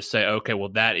us to just say, okay, well,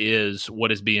 that is what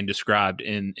is being described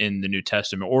in the New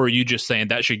Testament? Or are you just saying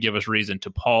that should give us reason to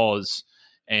pause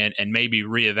and maybe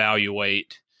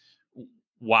reevaluate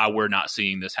why we're not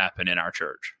seeing this happen in our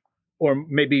church? Or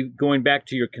maybe going back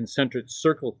to your concentric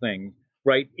circle thing,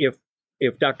 right?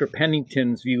 If Dr.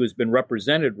 Pennington's view has been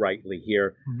represented rightly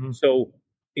here, mm-hmm. So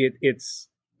it's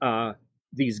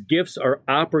these gifts are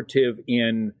operative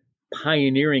in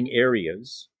pioneering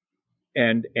areas,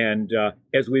 and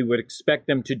as we would expect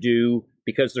them to do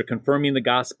because they're confirming the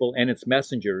gospel and its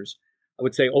messengers, I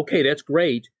would say, okay, that's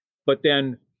great, but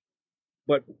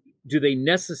do they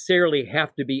necessarily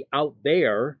have to be out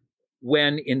there?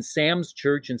 When in Sam's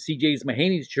church and C.J.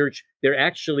 Mahaney's church, they're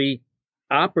actually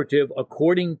operative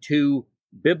according to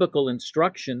biblical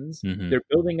instructions. Mm-hmm. They're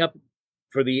building up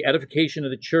for the edification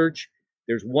of the church.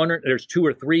 There's two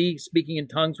or three speaking in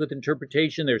tongues with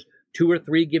interpretation. There's two or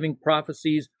three giving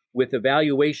prophecies with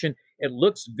evaluation. It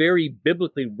looks very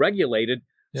biblically regulated.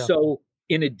 Yeah. So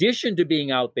in addition to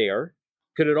being out there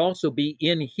Could it also be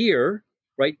in here,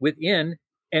 right, within?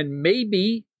 And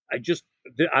maybe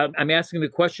I'm asking the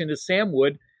question as Sam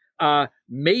would.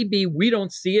 Maybe we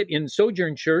don't see it in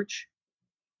Sojourn Church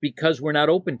because we're not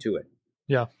open to it.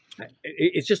 Yeah.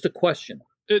 It's just a question.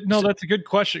 No, that's a good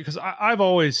question, because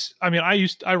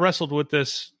I wrestled with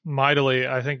this mightily,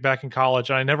 I think, back in college,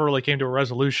 and I never really came to a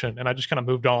resolution, and I just kind of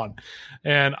moved on.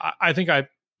 And I think I've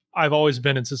always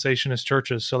been in cessationist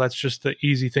churches, so that's just the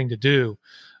easy thing to do.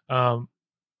 And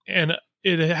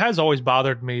it has always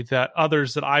bothered me that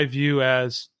others that I view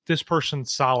as this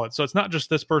person's solid. So it's not just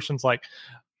this person's like,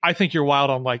 I think you're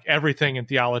wild on like everything in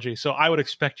theology, so I would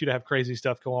expect you to have crazy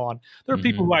stuff go on. There are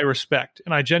people who I respect,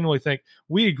 and I genuinely think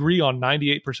we agree on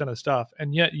 98% of stuff,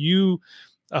 and yet you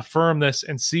affirm this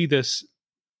and see this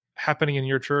happening in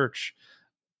your church.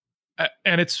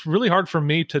 And it's really hard for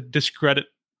me to discredit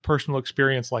personal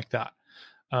experience like that.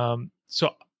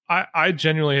 So I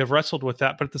genuinely have wrestled with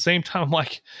that. But at the same time, I'm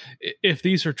like, if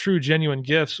these are true, genuine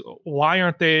gifts, why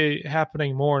aren't they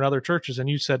happening more in other churches? And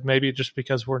you said maybe just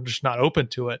because we're just not open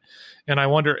to it. And I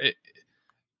wonder,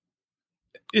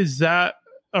 is that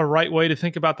a right way to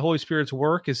think about the Holy Spirit's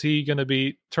work? Is he going to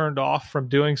be turned off from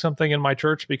doing something in my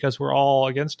church because we're all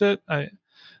against it?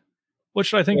 What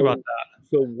should I think about that?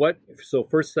 So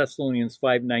 1 Thessalonians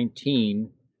 5:19,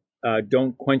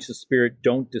 don't quench the spirit,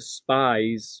 don't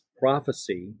despise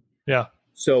prophecy. Yeah.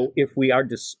 So if we are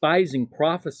despising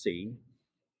prophecy,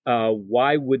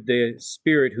 why would the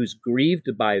spirit who's grieved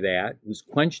by that, who's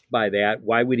quenched by that,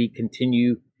 why would he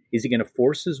continue? Is he going to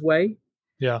force his way?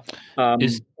 Yeah.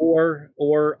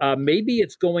 Or maybe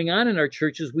it's going on in our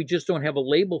churches, we just don't have a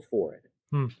label for it.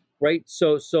 Right?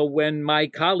 So when my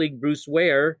colleague Bruce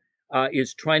Ware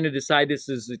is trying to decide, this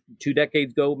is 2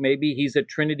 decades ago, maybe, he's at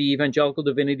Trinity Evangelical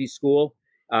Divinity School.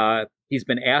 He's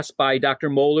been asked by Dr.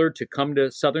 Moeller to come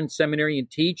to Southern Seminary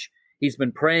and teach. He's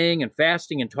been praying and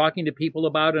fasting and talking to people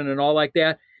about it and all like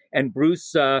that. And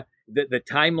Bruce, the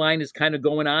timeline is kind of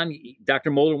going on.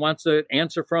 Dr. Moeller wants an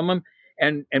answer from him.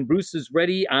 And Bruce is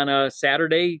ready on a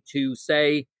Saturday to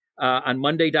say, on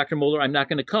Monday, Dr. Moeller, I'm not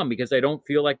going to come because I don't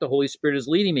feel like the Holy Spirit is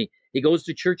leading me. He goes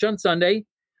to church on Sunday.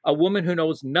 A woman who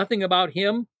knows nothing about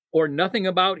him or nothing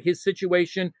about his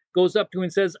situation goes up to him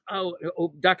and says, "Oh,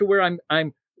 Dr. Ware,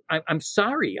 I'm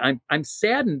sorry. I'm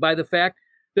saddened by the fact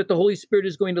that the Holy Spirit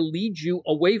is going to lead you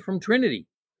away from Trinity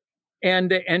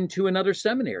and to another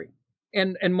seminary."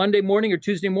 And Monday morning or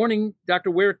Tuesday morning, Dr.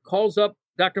 Ware calls up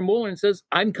Dr. Moeller and says,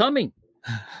 "I'm coming."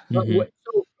 So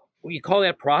you call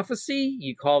that prophecy?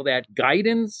 You call that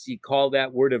guidance? You call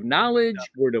that word of knowledge,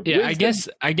 word of wisdom?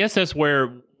 I guess that's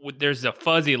where there's a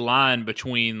fuzzy line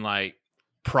between like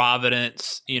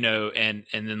providence, and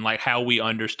then like how we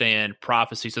understand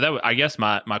prophecy. So that I guess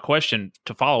my question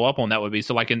to follow up on that would be,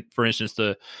 so like for instance,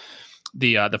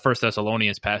 the First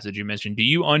Thessalonians passage you mentioned, do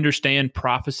you understand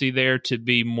prophecy there to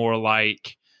be more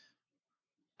like,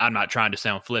 I'm not trying to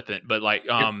sound flippant, but like,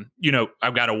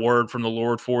 I've got a word from the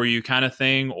Lord for you kind of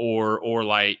thing, or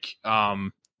like,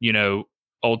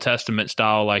 Old Testament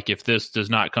style, like if this does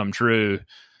not come true,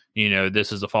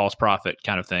 this is a false prophet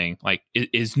kind of thing. Like,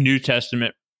 is New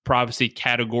Testament prophecy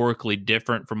categorically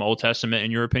different from Old Testament in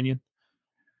your opinion?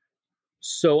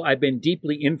 So I've been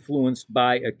deeply influenced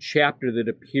by a chapter that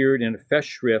appeared in a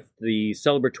Festschrift, the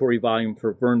celebratory volume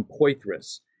for Vern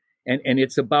Poythress. And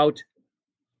it's about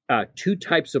 2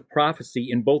 types of prophecy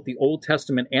in both the Old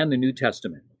Testament and the New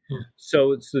Testament.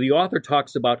 So the author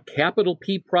talks about capital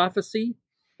P prophecy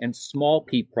and small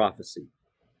p prophecy.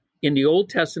 In the Old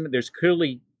Testament, there's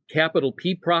clearly capital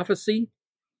P prophecy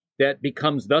that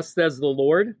becomes "Thus says the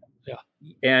Lord,"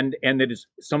 and that is,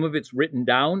 some of it's written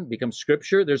down, becomes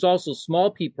scripture. There's also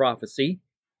small p prophecy,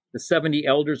 the 70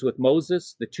 elders with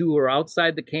Moses, the 2 who are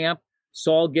outside the camp,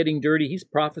 Saul getting dirty, he's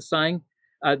prophesying.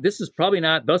 This is probably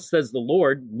not "Thus says the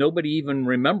Lord." Nobody even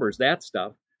remembers that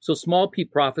stuff. So small p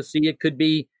prophecy, it could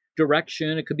be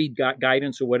direction, it could be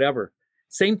guidance or whatever.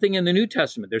 Same thing in the New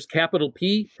Testament. There's capital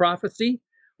P prophecy,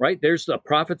 right? There's the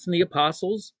prophets and the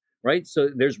apostles, right? So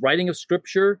there's writing of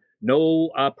scripture, no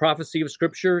prophecy of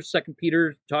scripture, 2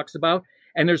 Peter talks about.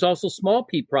 And there's also small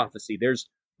p prophecy. There's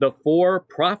the 4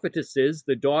 prophetesses,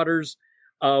 the daughters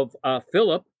of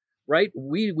Philip, right?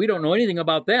 We don't know anything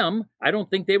about them. I don't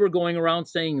think they were going around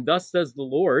saying, "Thus says the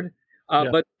Lord."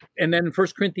 And then in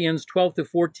 1 Corinthians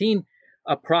 12-14,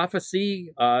 a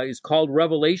prophecy is called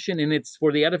revelation, and it's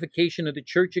for the edification of the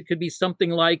church. It could be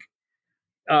something like,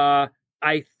 I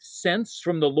sense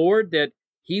from the Lord that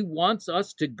he wants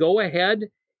us to go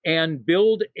ahead and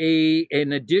build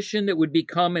an addition that would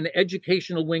become an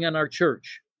educational wing on our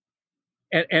church.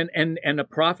 And a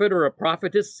prophet or a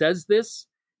prophetess says this,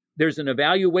 There's an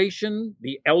evaluation.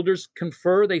 The elders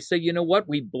confer. They say, you know what?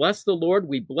 We bless the Lord.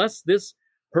 We bless this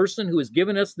person who has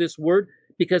given us this word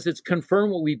because it's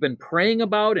confirmed what we've been praying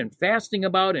about and fasting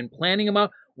about and planning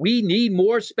about. We need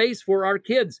more space for our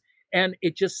kids. And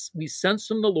we sense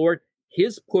from the Lord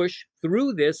his push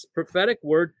through this prophetic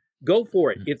word. Go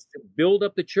for it. It's to build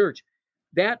up the church.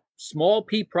 That small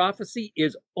p prophecy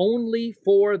is only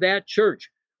for that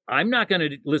church. I'm not going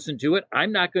to listen to it.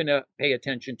 I'm not going to pay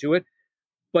attention to it.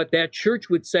 But that church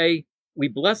would say, we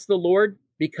bless the Lord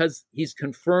because he's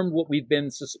confirmed what we've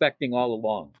been suspecting all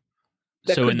along.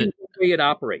 That could be the way it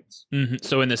operates. Mm-hmm.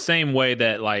 So in the same way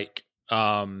that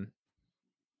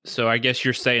so I guess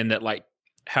you're saying that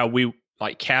how we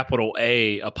capital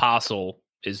A apostle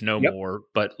is no more,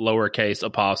 but lowercase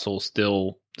apostle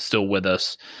still with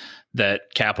us, that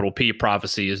capital P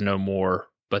prophecy is no more,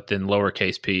 but then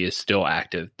lowercase p is still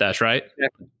active. That's right.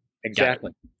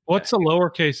 Exactly. What's a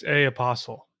lowercase a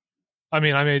apostle? I'm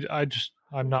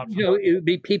not. It would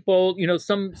be people.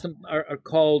 Some are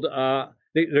called.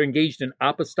 They're engaged in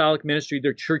apostolic ministry.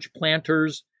 They're church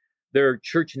planters. They're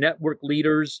church network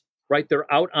leaders. Right.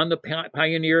 They're out on the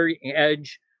pioneering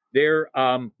edge. They're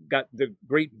got the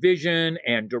great vision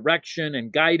and direction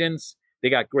and guidance. They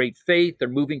got great faith. They're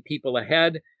moving people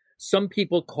ahead. Some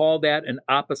people call that an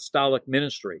apostolic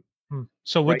ministry.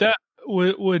 So would that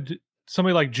would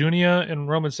somebody like Junia in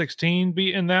Romans 16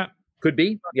 be in that? Could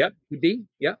be. Yep. Could be.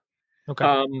 Yep.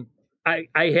 Okay. I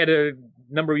had a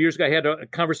number of years ago, I had a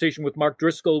conversation with Mark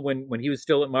Driscoll when he was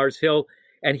still at Mars Hill,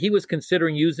 and he was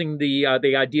considering using the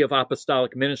idea of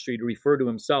apostolic ministry to refer to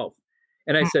himself.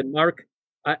 And I said, Mark,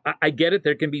 I get it.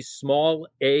 There can be small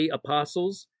a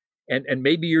apostles, and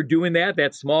maybe you're doing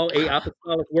that small a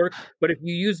apostolic work. But if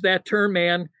you use that term,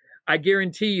 man, I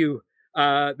guarantee you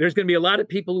there's going to be a lot of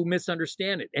people who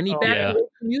misunderstand it. And he backed away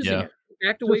from using it.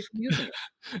 Backed away from using it.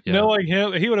 Knowing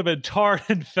him, he would have been tarred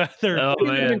and feathered. Oh,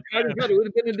 man. It would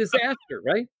have been a disaster,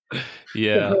 right?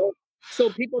 Yeah. So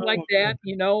people like that,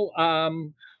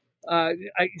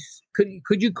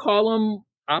 could you call them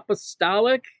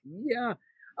apostolic? Yeah.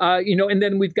 And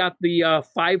then we've got the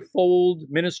fivefold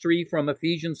ministry from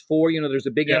Ephesians 4. There's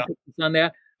a big emphasis on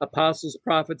that. Apostles,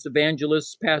 prophets,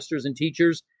 evangelists, pastors, and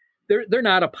teachers. They're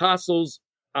not apostles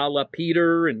a la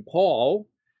Peter and Paul,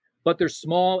 but they're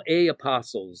small a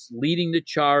apostles leading the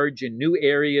charge in new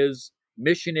areas,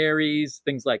 missionaries,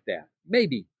 things like that.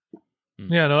 Maybe.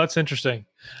 Yeah, no, that's interesting.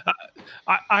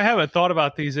 I haven't thought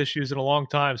about these issues in a long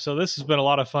time, so this has been a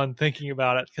lot of fun thinking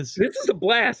about it. Because this is a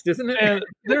blast, isn't it? And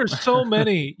there's so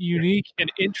many unique and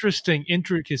interesting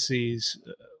intricacies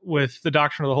with the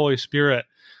doctrine of the Holy Spirit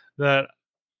that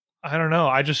I don't know.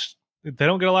 They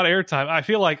don't get a lot of airtime. I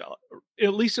feel like,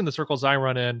 at least in the circles I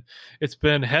run in, it's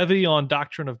been heavy on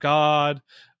doctrine of God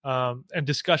and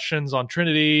discussions on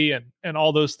Trinity and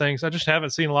all those things. I just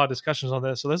haven't seen a lot of discussions on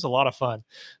this. So this is a lot of fun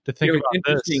to think about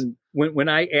this. When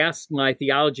I ask my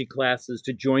theology classes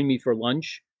to join me for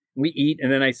lunch, we eat,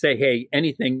 and then I say, hey,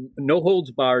 anything, no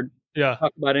holds barred,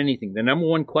 talk about anything. The number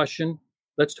one question,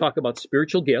 let's talk about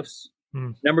spiritual gifts.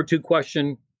 Number two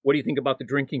question, what do you think about the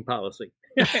drinking policy?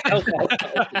 Right?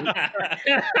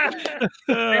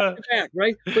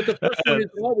 But the first one is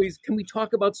always, can we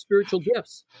talk about spiritual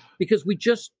gifts? Because we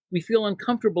feel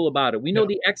uncomfortable about it. We know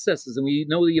the excesses and we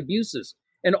know the abuses.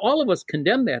 And all of us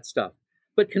condemn that stuff.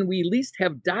 But can we at least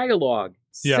have dialogue,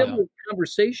 civil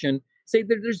conversation, say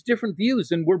that there's different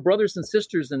views and we're brothers and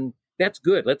sisters, and that's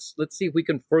good. Let's see if we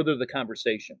can further the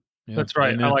conversation. Yeah, that's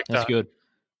right. Amen. I like that. That's good.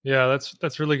 Yeah,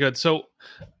 that's really good. So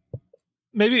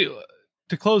maybe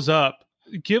to close up,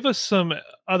 give us some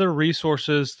other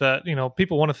resources that,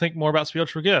 people want to think more about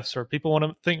spiritual gifts, or people want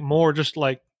to think more just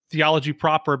like theology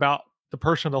proper about the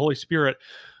person of the Holy Spirit.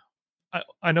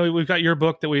 I know we've got your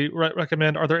book that we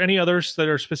recommend. Are there any others that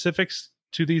are specifics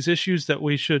to these issues that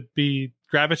we should be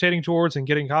gravitating towards and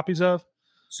getting copies of?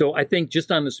 So I think just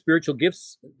on the spiritual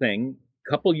gifts thing, a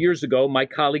couple years ago, my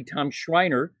colleague Tom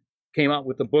Schreiner came out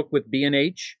with a book with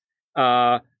B&H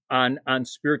on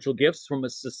spiritual gifts from a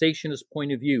cessationist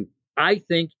point of view. I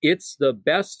think it's the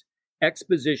best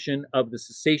exposition of the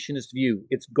cessationist view.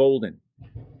 It's golden.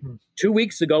 2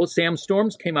 weeks ago, Sam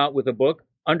Storms came out with a book,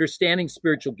 Understanding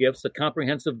Spiritual Gifts, a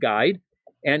comprehensive guide.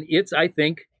 And it's, I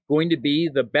think, going to be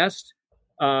the best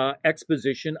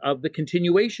exposition of the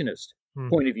continuationist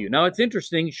point of view. Now, it's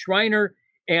interesting. Schreiner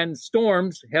and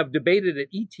Storms have debated at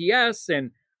ETS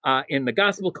and in the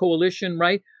Gospel Coalition,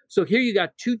 right? So here you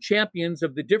got two champions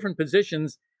of the different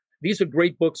positions. These are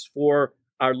great books for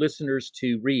our listeners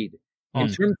to read. In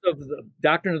terms of the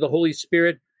doctrine of the Holy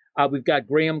Spirit, we've got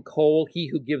Graham Cole, He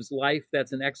Who Gives Life.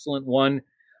 That's an excellent one.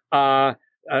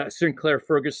 Sinclair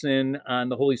Ferguson on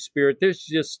the Holy Spirit. There's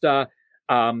just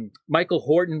Michael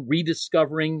Horton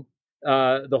rediscovering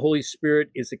the Holy Spirit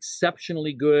is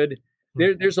exceptionally good.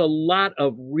 There's a lot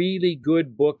of really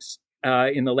good books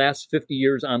in the last 50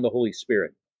 years on the Holy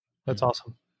Spirit. That's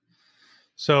awesome.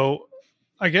 So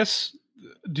I guess,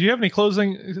 do you have any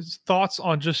closing thoughts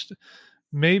on just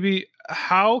maybe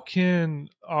how can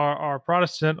our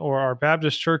Protestant or our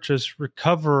Baptist churches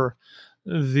recover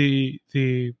the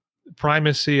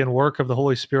primacy and work of the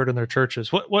Holy Spirit in their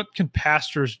churches? What can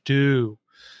pastors do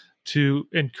to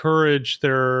encourage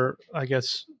their, I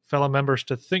guess, fellow members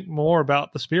to think more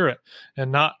about the Spirit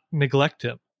and not neglect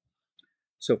him?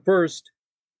 So first,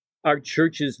 our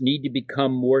churches need to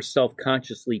become more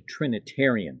self-consciously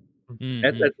Trinitarian. Mm-hmm.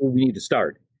 That's where we need to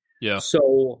start. Yeah.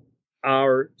 So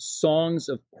our songs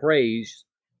of praise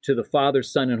to the Father,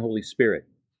 Son, and Holy Spirit,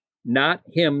 not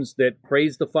hymns that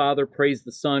praise the Father, praise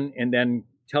the Son, and then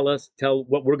tell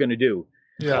what we're going to do.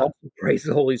 Yeah. Also praise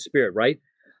the Holy Spirit, right?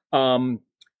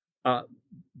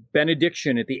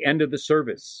 Benediction at the end of the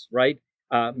service, right?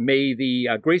 May the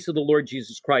grace of the Lord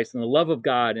Jesus Christ and the love of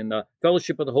God and the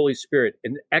fellowship of the Holy Spirit,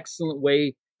 an excellent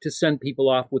way to send people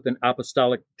off with an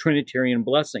apostolic Trinitarian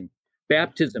blessing.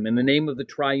 Baptism in the name of the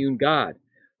triune God,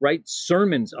 right?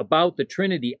 Sermons about the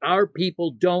Trinity. Our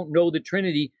people don't know the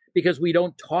Trinity because we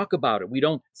don't talk about it. We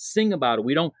don't sing about it.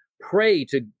 We don't pray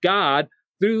to God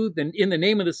in the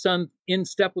name of the Son, in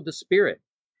step with the Spirit.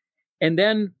 And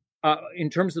then in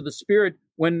terms of the Spirit,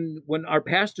 when our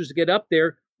pastors get up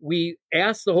there, we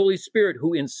ask the Holy Spirit,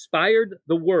 who inspired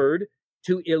the Word,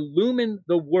 to illumine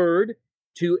the Word,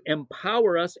 to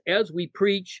empower us as we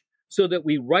preach so that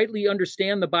we rightly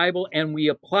understand the Bible and we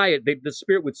apply it. The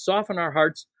Spirit would soften our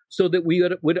hearts so that we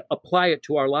would apply it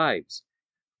to our lives.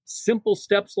 Simple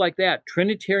steps like that,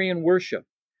 Trinitarian worship,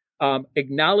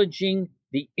 acknowledging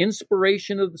the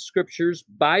inspiration of the Scriptures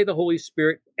by the Holy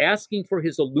Spirit, asking for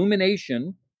his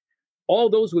illumination. All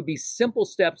those would be simple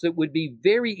steps that would be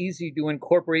very easy to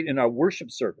incorporate in our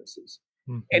worship services.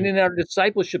 Mm-hmm. And in our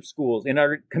discipleship schools, in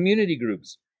our community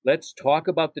groups. Let's talk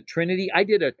about the Trinity. I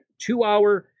did a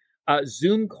 2-hour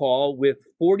Zoom call with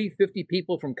 40, 50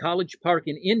 people from College Park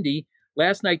in Indy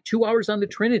last night, 2 hours on the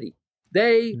Trinity.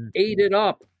 They ate it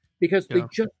up because they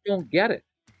just don't get it.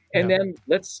 And then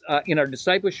let's, in our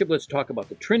discipleship, let's talk about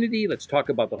the Trinity. Let's talk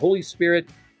about the Holy Spirit.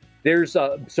 There's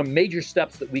some major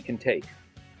steps that we can take.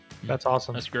 That's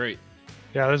awesome. That's great.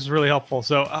 Yeah, this is really helpful.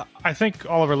 So I think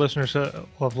all of our listeners will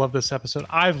have loved this episode.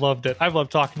 I've loved it. I've loved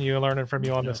talking to you and learning from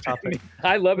you on this topic.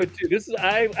 I love it too.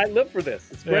 I live for this.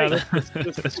 It's great. Yeah,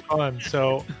 this is fun.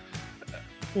 So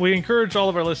we encourage all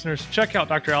of our listeners to check out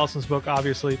Dr. Allison's book.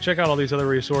 Obviously, check out all these other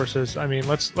resources. I mean,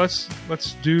 let's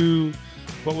do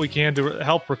what we can to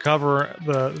help recover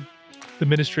the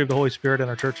ministry of the Holy Spirit in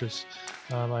our churches.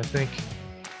 I think,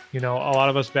 a lot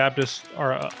of us Baptists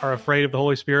are afraid of the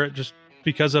Holy Spirit just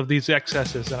because of these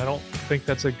excesses, and I don't think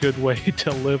that's a good way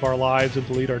to live our lives and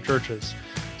to lead our churches.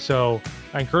 So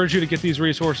I encourage you to get these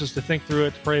resources, to think through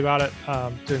it, to pray about it,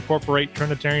 to incorporate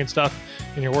Trinitarian stuff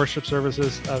in your worship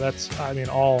services. That's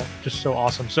all just so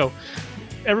awesome. So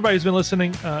everybody's been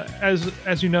listening.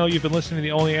 As you know, you've been listening to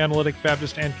the only analytic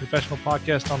Baptist and confessional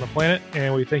podcast on the planet,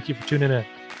 and we thank you for tuning in.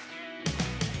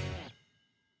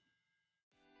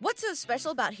 What's so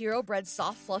special about Hero Bread's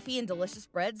soft, fluffy, and delicious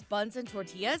breads, buns, and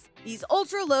tortillas? These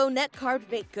ultra-low net-carb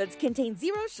baked goods contain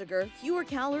zero sugar, fewer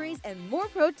calories, and more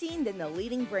protein than the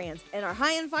leading brands, and are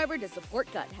high in fiber to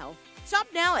support gut health. Shop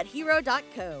now at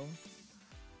hero.co.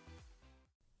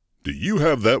 Do you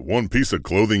have that one piece of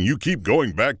clothing you keep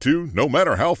going back to, no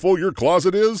matter how full your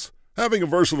closet is? Having a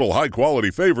versatile,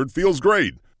 high-quality favorite feels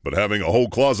great, but having a whole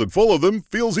closet full of them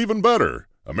feels even better.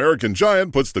 American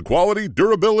Giant puts the quality,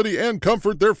 durability, and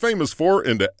comfort they're famous for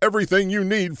into everything you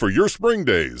need for your spring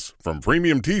days. From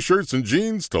premium t-shirts and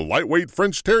jeans to lightweight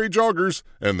French terry joggers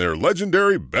and their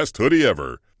legendary best hoodie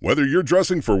ever. Whether you're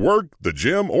dressing for work, the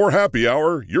gym, or happy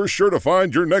hour, you're sure to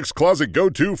find your next closet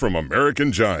go-to from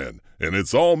American Giant. And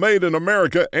it's all made in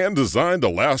America and designed to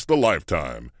last a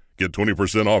lifetime. Get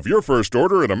 20% off your first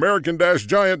order at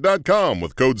American-Giant.com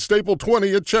with code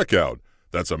STAPLE20 at checkout.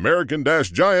 That's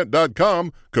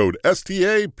American-Giant.com, code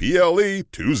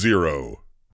STAPLE20.